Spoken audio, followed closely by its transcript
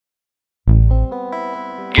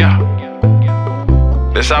Yeah.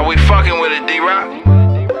 That's how we fucking with it, D-Rock.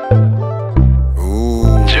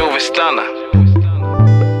 Juvenile stunner.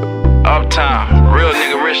 Uptown, real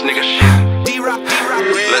nigga, rich nigga shit. D-Rock,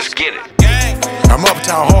 let's get it. I'm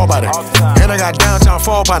uptown hard by it, and I got downtown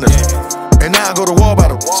fall partners. And now I go to war by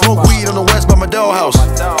them. Smoke weed on the west by my dollhouse.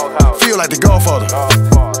 Feel like the Godfather.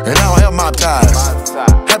 And I don't have mob ties.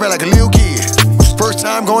 Happy like a little kid. First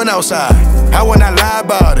time going outside. I would not lie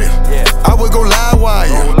about it. I would go live wire.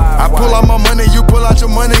 I pull out my money, you pull out your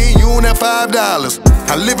money, and you own that $5.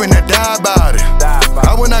 I live in that die about it.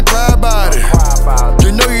 I would not cry about it.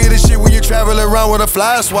 You know you hear this shit when you travel around with a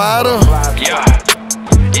fly swatter. Yeah.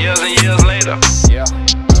 Years and years later.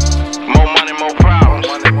 More money, more problems.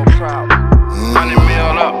 100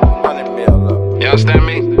 mil up. You understand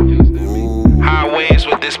me? Highways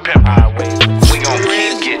with this pepper. We gon'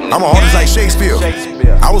 keep getting it. I'm a artist like Shakespeare.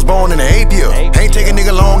 I was born in the 8th year. Ain't take a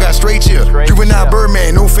nigga long, got straight here. Juvenile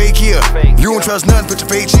Birdman, no fake here. You don't trust nothing, put your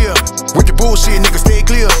faith here. With the bullshit, nigga, stay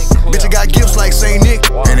clear. Bitch, I got gifts like Saint Nick.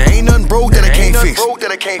 And there ain't nothing broke that I can't fix.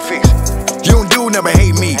 You don't do nothing,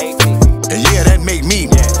 hate me. And yeah, that make me.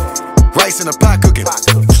 Rice in a pot cooking.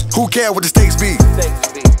 Who care what the stakes be?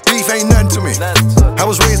 Beef ain't nothing to me. I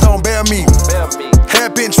was raised on bare meat.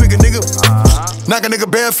 Hairpin trigger, nigga. Knock a nigga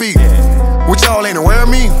bare feet. Which y'all ain't aware of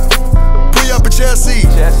me? Pull you up a Chelsea.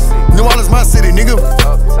 New Orleans my city, nigga.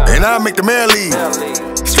 And I make the mayor leave.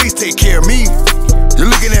 Streets take care of me. You're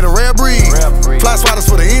looking at a rare breed. Fly swatters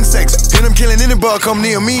for the insects. And I'm killing any bug come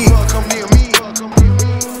near me.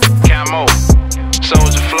 Camo.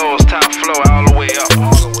 Soldier floors, top floor, all the way up.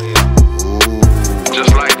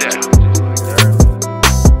 Just like that.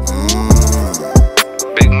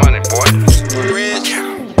 Big money, boy. Rich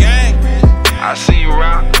gang. I see you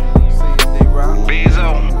rock. Bezo.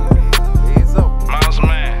 Mouse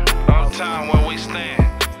man. Uptown where we stand.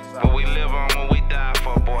 What we live on, what we die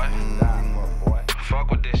for, boy.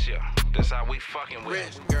 Fuck with this shit. This how we fucking with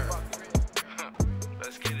it.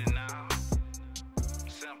 Let's get it.